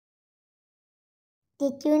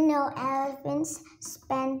Did you know elephants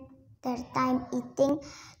spend their time eating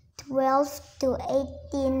 12 to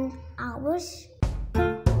 18 hours?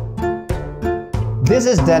 This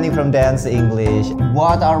is Danny from Dance English.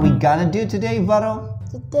 What are we gonna do today, Varo?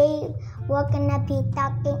 Today we're gonna be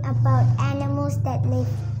talking about animals that live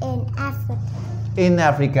in Africa. In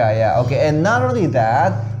Africa, yeah, okay. And not only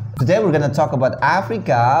that, today we're gonna talk about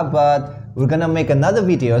Africa, but we're gonna make another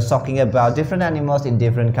video talking about different animals in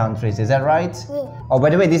different countries. Is that right? Yeah. Oh, by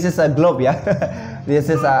the way, this is a globe, yeah? This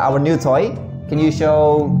is our new toy. Can you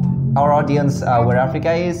show our audience where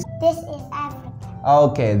Africa is? This is Africa.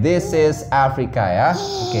 Okay, this is Africa, yeah?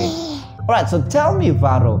 Okay. Alright, so tell me,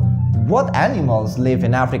 Varo, what animals live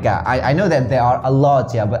in Africa? I know that there are a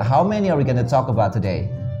lot, yeah, but how many are we gonna talk about today?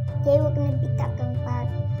 Today we're gonna be talking about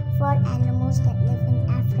 4 animals that live in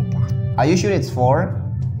Africa. Are you sure it's 4?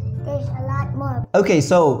 There's a lot more. Okay,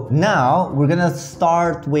 so now we're gonna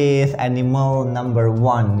start with animal number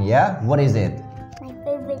 1, yeah? What is it? My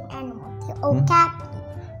favorite animal, the okapi.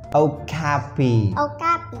 Okapi.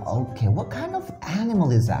 Okapi. Okay, what kind of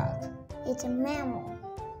animal is that? It's a mammal.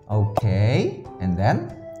 Okay, and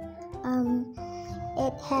then?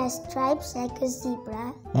 It has stripes like a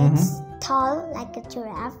zebra. It's tall like a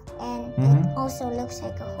giraffe, and it also looks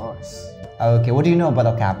like a horse. Okay, what do you know about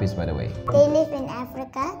okapis, by the way? They live in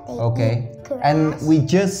Africa. They eat grass. And we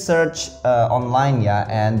just searched online, yeah,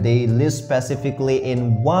 and they live specifically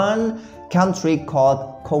in one country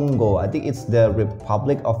called Congo. I think it's the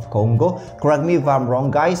Republic of Congo. Correct me if I'm wrong,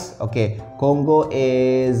 guys. Okay, Congo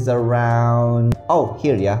is around... Oh,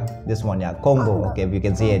 here, yeah, this one, yeah, Congo. Okay, if you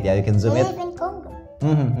can see it, yeah, you can zoom They it. live in Congo.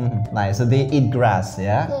 Nice, so they eat grass,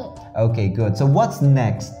 yeah? Okay, good. So what's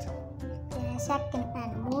next? The second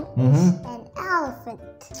animal is an elephant.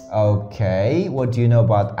 Okay, what do you know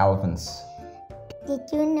about elephants? Did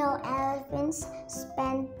you know elephants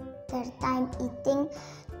spend their time eating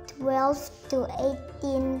 12 to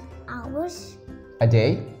 18 hours? A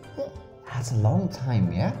day? Yeah. That's a long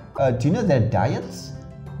time, yeah? Do you know their diets?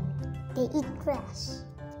 They eat grass.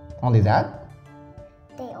 Only that?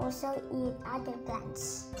 They also eat other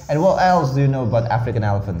plants. And what else do you know about African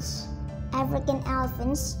elephants? African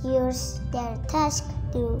elephants use their tusks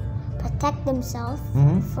to protect themselves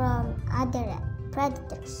from other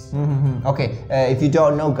predators. Okay, if you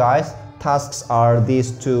don't know, guys, tusks are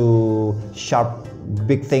these two sharp,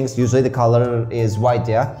 big things. Usually the color is white,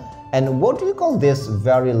 yeah? And what do you call this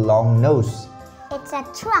very long nose? It's a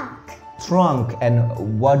trunk. Trunk.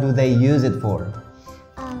 And what do they use it for?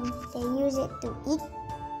 They use it to eat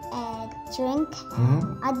and drink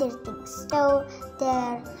and other things.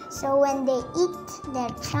 So when they eat, their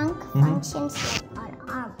trunk functions like an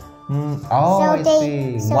arm. I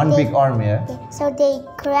see. One big arm, yeah? So they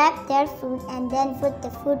grab their food and then put the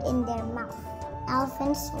food in their mouth.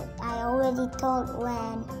 Elephants, I already told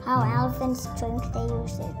how elephants drink. They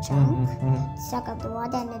use their trunk, suck up the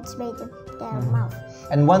water, and then spray to their mouth.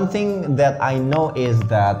 And one thing that I know is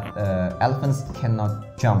that elephants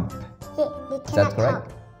cannot jump. Yeah, they cannot Is that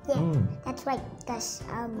correct? hop. Yeah, that's right, because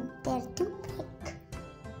they're too big.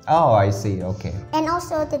 Oh, I see. Okay. And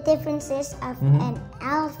also the differences of an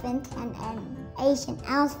elephant and an Asian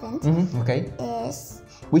elephant is...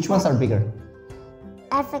 Which ones are bigger?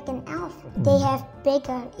 African elephant. They have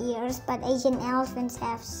bigger ears, but Asian elephants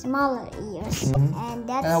have smaller ears. And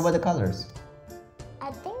that's... And how about the colors?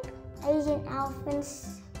 I think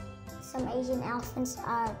some Asian elephants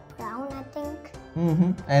are brown, I think.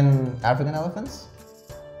 And African elephants?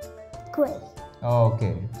 Gray. Oh,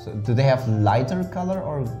 okay. So do they have lighter color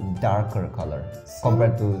or darker color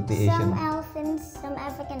compared to the Asian? Some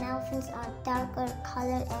African elephants are darker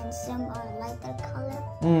color and some are lighter color.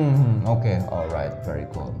 Okay, all right, very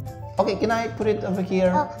cool. Okay, can I put it over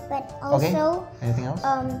here? Oh, but also, anything else?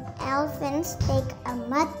 Elephants take a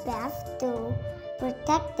mud bath to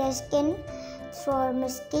protect their skin for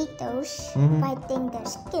mosquitoes biting their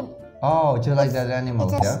skin. Oh, just like that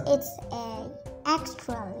animals, yeah? It's an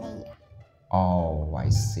extra layer. Oh, I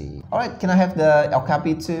see. All right, can I have the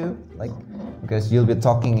okapi too? Because you'll be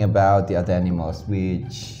talking about the other animals,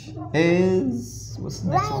 which is... What's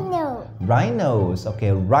the next Rhino. one? Rhinos.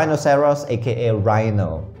 Okay, rhinoceros, aka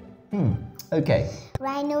rhino. Okay.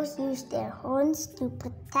 Rhinos use their horns to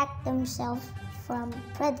protect themselves from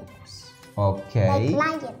predators. Okay.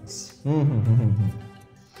 Like lions.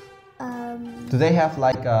 Do they have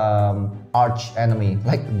arch enemy?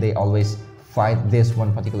 Like they always fight this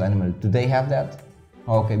one particular animal. Do they have that?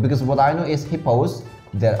 Okay, because what I know is hippos,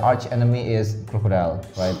 their arch enemy is crocodile,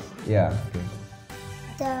 right? Yeah. Okay.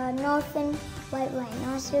 The northern white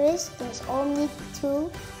rhinoceros, there's only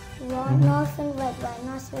 2 northern white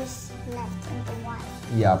rhinoceros left in the wild.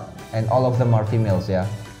 Yep. And all of them are females, yeah?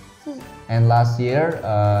 Yeah. And last year,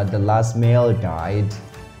 the last male died,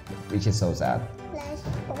 which is so sad. Last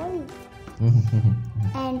boy.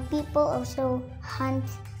 And people also hunt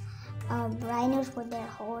rhinos with their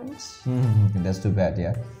horns. That's too bad,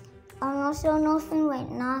 yeah? And also northern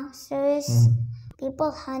rhinoceros.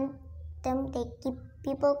 People hunt them.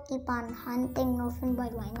 People keep on hunting northern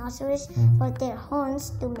white rhinoceros with their horns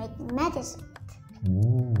to make medicine.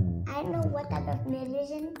 Ooh. I don't know what type of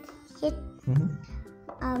medicine it.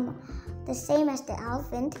 The same as the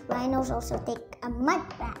elephant, rhinos also take a mud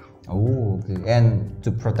bath. Oh, okay. And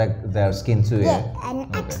to protect their skin too, yeah? An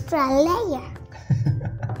extra layer.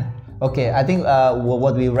 Okay, I think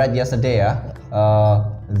what we read yesterday,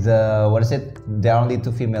 there are only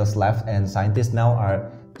 2 females left, and scientists now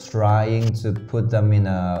are trying to put them in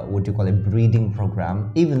a breeding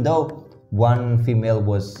program. Even though 1 female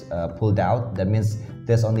was pulled out, that means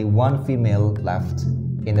there's only 1 female left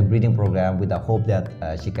in the breeding program with the hope that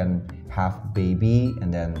she can have baby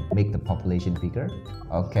and then make the population bigger.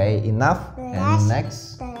 Okay, enough.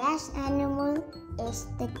 Next. The last animal is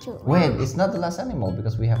the giraffe. Wait, it's not the last animal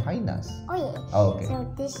because we have hyenas. Oh yeah. Oh, okay.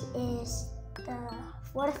 So this is the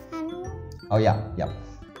 4th animal. Oh yeah, yeah.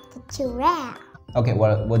 The giraffe. Okay,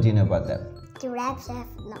 what do you know about that? Giraffes have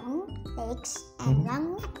long legs and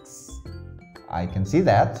long necks. I can see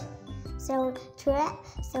that. So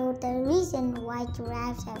the reason why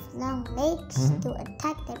giraffes have long legs to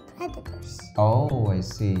attack their predators. Oh, I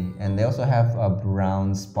see. And they also have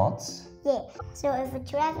brown spots. Yeah. So if a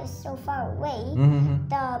giraffe is so far away,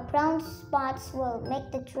 the brown spots will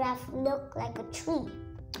make the giraffe look like a tree.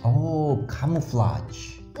 Oh,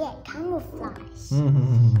 camouflage. Yeah, camouflage.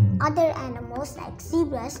 Other animals like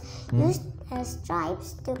zebras use their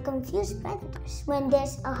stripes to confuse predators. When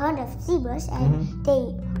there's a herd of zebras and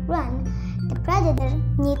they run, the predator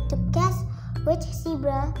need to guess which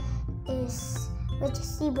zebra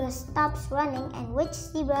stops running and which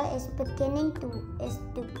zebra is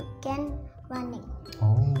begin running.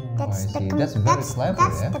 Oh, I see. That's very clever.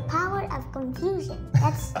 That's the power of confusion.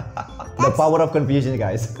 That's the power of confusion,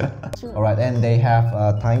 guys. All right, and they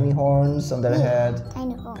have tiny horns on their head.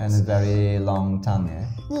 Tiny horns. And a very long tongue, yeah?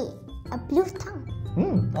 Yeah, a blue tongue.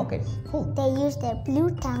 Okay, cool. They use their blue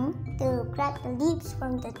tongue to grab the leaves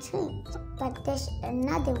from the tree. But there's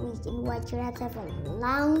another reason why giraffes have a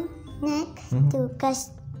long neck to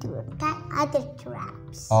attack other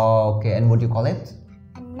giraffes. Oh, okay. And what do you call it?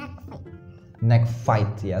 A neck fight. Neck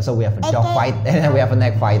fight, yeah. So we have a dog fight and we have a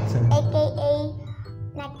neck fight. AKA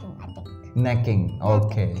necking, I think. Necking,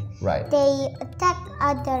 okay, right. They attack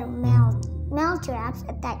other male giraffes,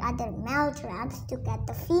 attack other male giraffes to get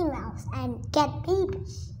the females and get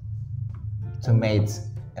babies. To mate.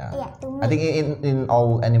 Yeah, to mate. I think in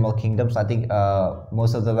all animal kingdoms, I think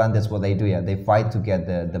most of the land that's what they do, yeah. They fight to get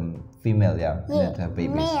the female, yeah, to have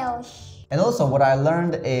babies. Males. And also what I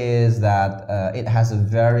learned is that it has a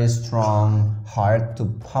very strong heart to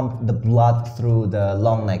pump the blood through the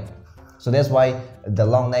long neck. So that's why the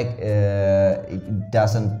long neck it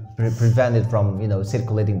doesn't prevent it from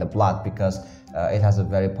circulating the blood because it has a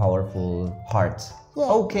very powerful heart. Yeah.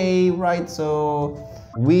 Okay, right. So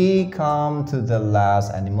we come to the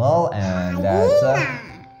last animal, and that's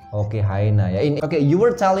hyena. Yeah. Okay, you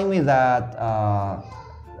were telling me that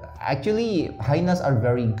actually hyenas are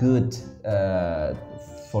very good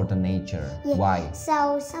for the nature. Yeah. Why?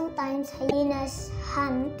 So sometimes hyenas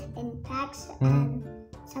hunt in packs and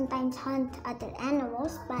sometimes hunt other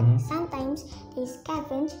animals, but sometimes they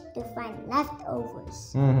scavenge to find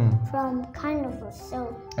leftovers from carnivores.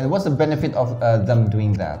 So, and what's the benefit of them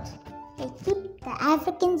doing that? They keep the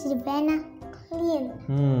African savanna clean.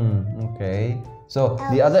 Okay. So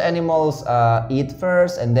the other animals eat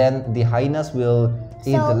first, and then the hyenas will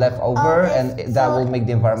eat the leftover, and that will make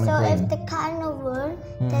the environment clean. So if the carnivore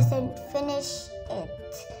doesn't finish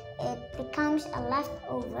it becomes a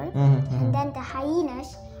leftover, and then the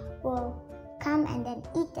hyenas will come and then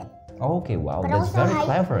eat it. Okay, wow, But that's also very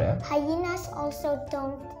clever, yeah. Hyenas also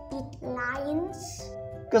don't eat lions.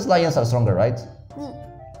 Because lions are stronger, right? Yeah.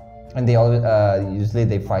 And they always usually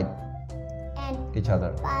they fight And each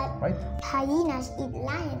other, but right? hyenas eat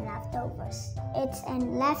lion leftovers. It's a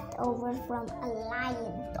leftover from a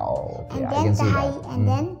lion. Oh, okay, And I can see that. And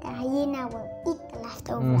then the hyena will eat the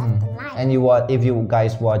leftover of the lion. And if you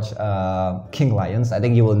guys watch King Lions, I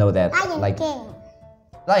think you will know that. Lion King.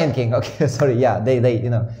 Lion King, okay, sorry, yeah, they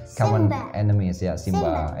common Simba. enemies, yeah,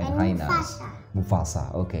 Simba and hyenas.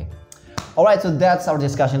 Mufasa. Okay. All right, so that's our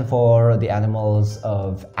discussion for the animals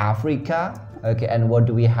of Africa. Okay, and what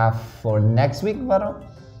do we have for next week, Varo?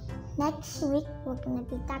 next week we're gonna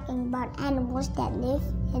be talking about animals that live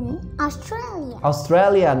in Australia.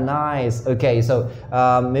 Australia, nice. Okay, so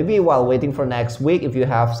maybe while waiting for next week, if you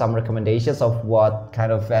have some recommendations of what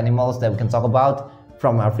kind of animals that we can talk about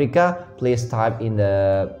from Africa, please type in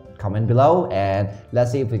the comment below, and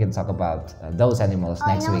let's see if we can talk about those animals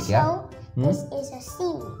next week. Yeah. This is a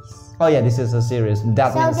series. Oh yeah, this is a series.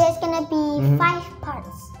 That means there's gonna be 5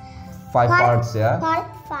 parts. 5 parts, yeah. Part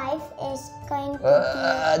 5 is going to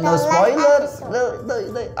be no the spoiler. last episode.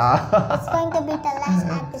 It's going to be the last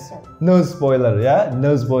episode. No spoiler, yeah.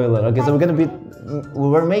 No spoiler. Okay, so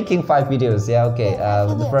we're making 5 videos, yeah. Okay.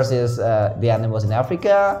 The first is the animals in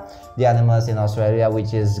Africa, the animals in Australia,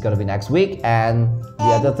 which is gonna be next week, and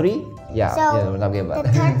the other 3. Yeah, we're talking about.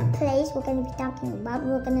 The third place we're going to be talking about.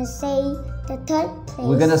 We're going to say the third place.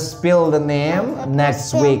 We're going to spill the name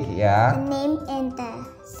next week, yeah? The name in the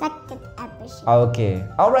second episode. Okay.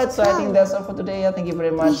 Alright, so I think that's all for today. Thank you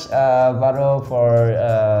very much, Varo, for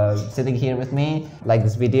sitting here with me. Like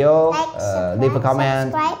this video, leave a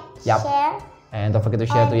comment, share. And don't forget to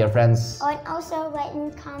share to your friends. And also write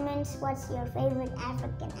in comments what's your favorite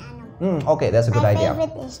African animal. Okay, that's a good idea. My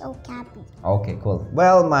favorite is okapi. Okay, cool.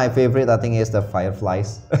 Well, my favorite I think is the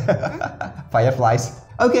fireflies. Fireflies.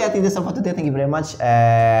 Okay, I think that's all for today. Thank you very much.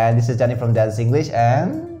 And this is Johnny from Danz English,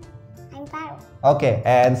 and I'm Varo. Okay,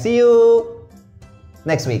 and see you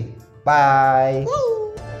next week. Bye. Yay.